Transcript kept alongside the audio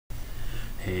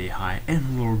Hey, hi, and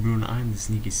hello everyone, I'm the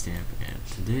SneakyStamp, and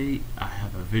today I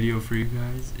have a video for you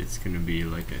guys. It's gonna be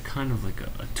like a kind of like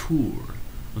a tour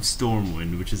of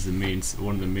Stormwind, which is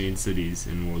one of the main cities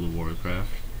in World of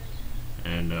Warcraft.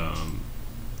 And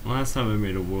last time I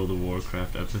made a World of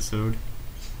Warcraft episode,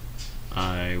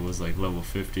 I was like level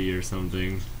 50 or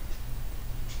something,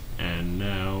 and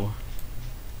now,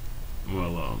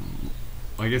 well,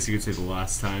 I guess you could say the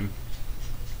last time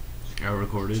I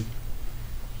recorded,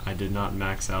 I did not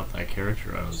max out that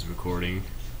character I was recording,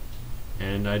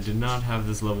 and I did not have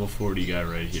this level 40 guy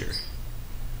right here.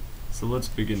 So let's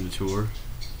begin the tour.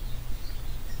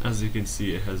 As you can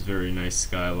see, it has very nice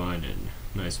skyline and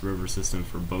nice river system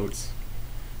for boats.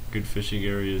 Good fishing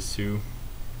areas too.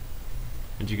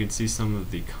 And you can see some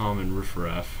of the common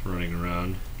riffraff running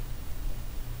around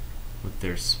with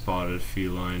their spotted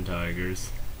feline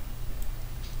tigers.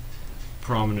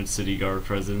 Prominent city guard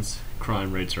presence.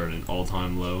 Crime rates are at an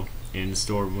all-time low in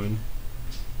Stormwind.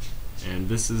 And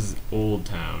this is Old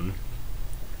Town,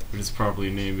 which is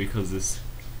properly named because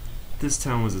this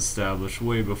town was established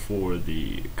way before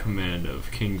the command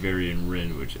of King Varian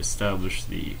Rin, which established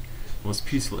the most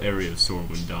peaceful area of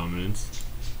Stormwind dominance.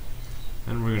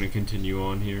 And we're going to continue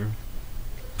on here.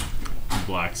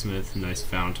 Blacksmith, nice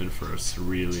fountain for a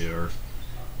Cerealier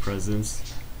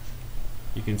presence.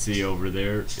 You can see over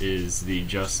there is the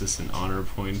Justice and Honor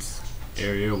Points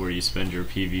area where you spend your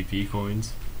PvP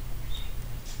coins.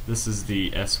 This is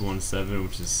the S17,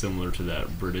 which is similar to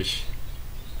that British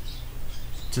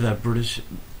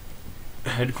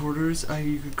headquarters,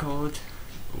 you could call it,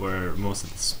 where most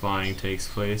of the spying takes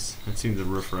place. It seems the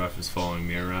riffraff is following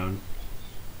me around.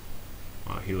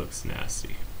 Oh, he looks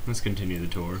nasty. Let's continue the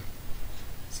tour.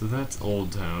 So that's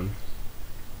Old Town.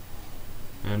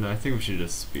 And I think we should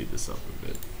just speed this up a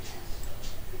bit.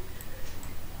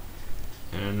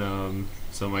 And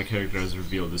so my character has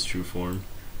revealed his true form.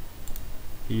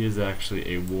 He is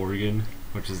actually a worgen,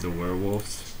 which is the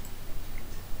werewolves.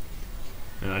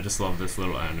 And I just love this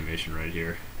little animation right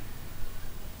here.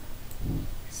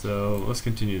 So let's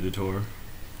continue the tour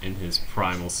in his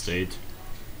primal state.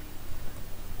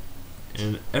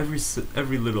 And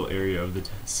every little area of the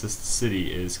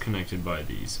city is connected by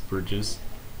these bridges.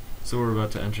 So we're about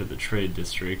to enter the trade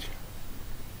district,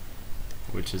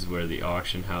 which is where the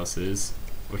auction house is,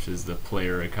 which is the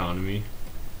player economy.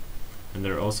 And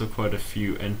there are also quite a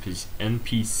few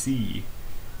NPC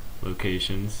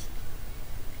locations,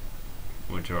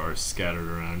 which are scattered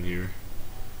around here.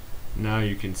 Now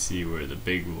you can see where the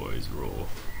big boys roll.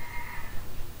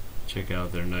 Check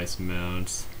out their nice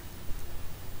mounts.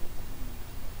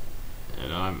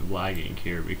 And I'm lagging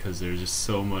here because there's just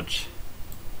so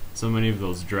many of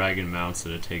those dragon mounts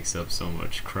that it takes up so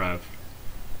much crap.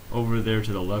 Over there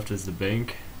to the left is the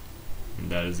bank, and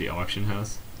that is the auction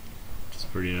house, which is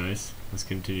pretty nice. Let's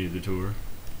continue the tour.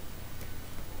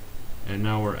 And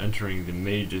now we're entering the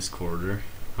mage's quarter.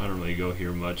 I don't really go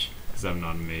here much because I'm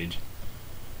not a mage,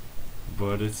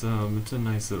 but it's a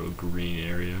nice little green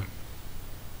area,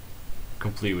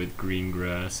 complete with green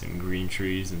grass and green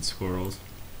trees and squirrels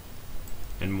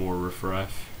and more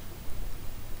riffraff.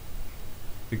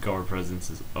 The guard presence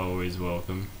is always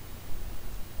welcome.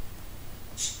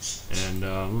 And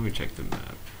let me check the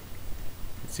map.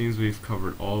 It seems we've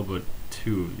covered all but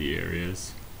 2 of the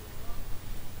areas.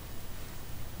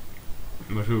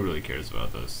 But who really cares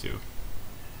about those 2?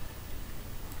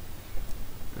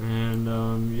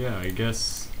 And yeah, I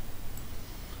guess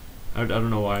I don't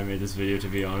know why I made this video, to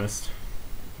be honest.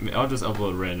 I'll just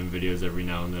upload random videos every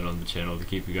now and then on the channel to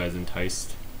keep you guys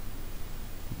enticed.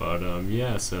 But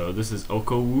yeah, so this is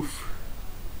Okowoof.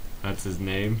 That's his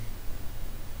name.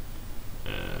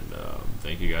 And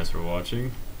thank you guys for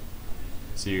watching.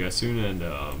 See you guys soon, and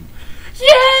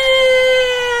yeah!